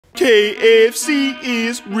KFC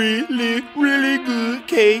is really, really good.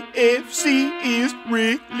 KFC is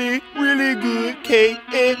really, really good.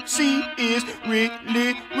 KFC is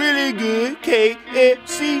really, really good.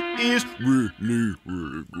 KFC is really,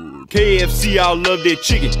 really good. KFC, I love their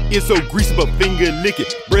chicken. It's so greasy but finger licking.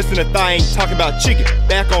 Breast in the thigh, ain't talking about chicken.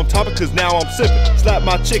 Back on topic cause now I'm sipping. Slap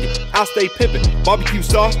my chicken, I stay pippin'. Barbecue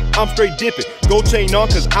sauce, I'm straight dipping. Gold chain on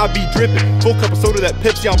cause I be dripping. Full cup of soda, that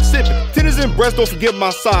Pepsi I'm sipping. Tenders and breast, don't forget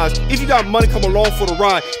my size. If you got money, come along for the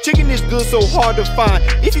ride. Chicken is good, so hard to find.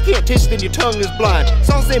 If you can't taste it, then your tongue is blind.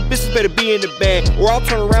 Sauce and biscuits better be in the bag, or I'll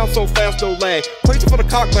turn around so fast, no lag. Crazy for the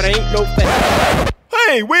cock, but I ain't no fat.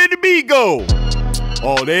 Hey, where'd the beat go?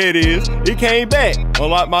 Oh, there it is. It came back,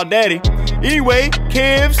 unlike my daddy. Anyway,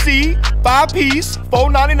 KFC, 5-piece,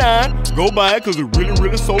 $4.99. Go buy it, cause it's really,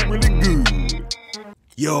 really, so really good.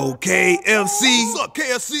 Yo, KFC. What's up,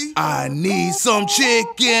 KFC? I need some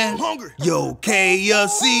chicken. I'm hungry. Yo,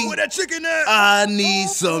 KFC. Where that chicken at? I need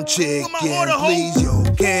some chicken, my order, please. Yo,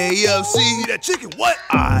 KFC. Need that chicken, what?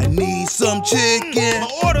 I need some chicken.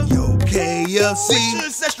 My order. Yo, KFC. Make sure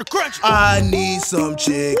it's extra crunchy. I need some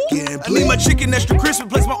chicken, I please. need my chicken extra crispy.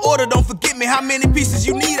 Place my order, don't forget me. How many pieces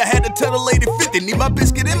you need? I had to tell the lady 50. Need my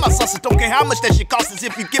biscuit and my sausage. Don't care how much that shit costs.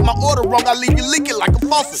 If you get my order wrong, I leave you leaking like a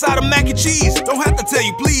faucet. Side of mac and cheese. Don't have to tell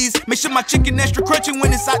you, please. Make sure my chicken extra crunchy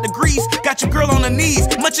when inside the grease. Got your girl on her knees,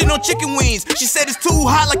 munching on chicken wings. She said it's too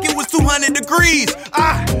hot like it was 200 degrees.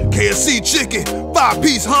 KFC chicken,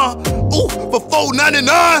 5-piece, huh? Ooh, for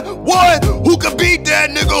 $4.99. What? Who could beat that,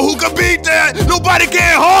 nigga? Who could beat that? Nobody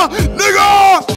can, huh? Nigga!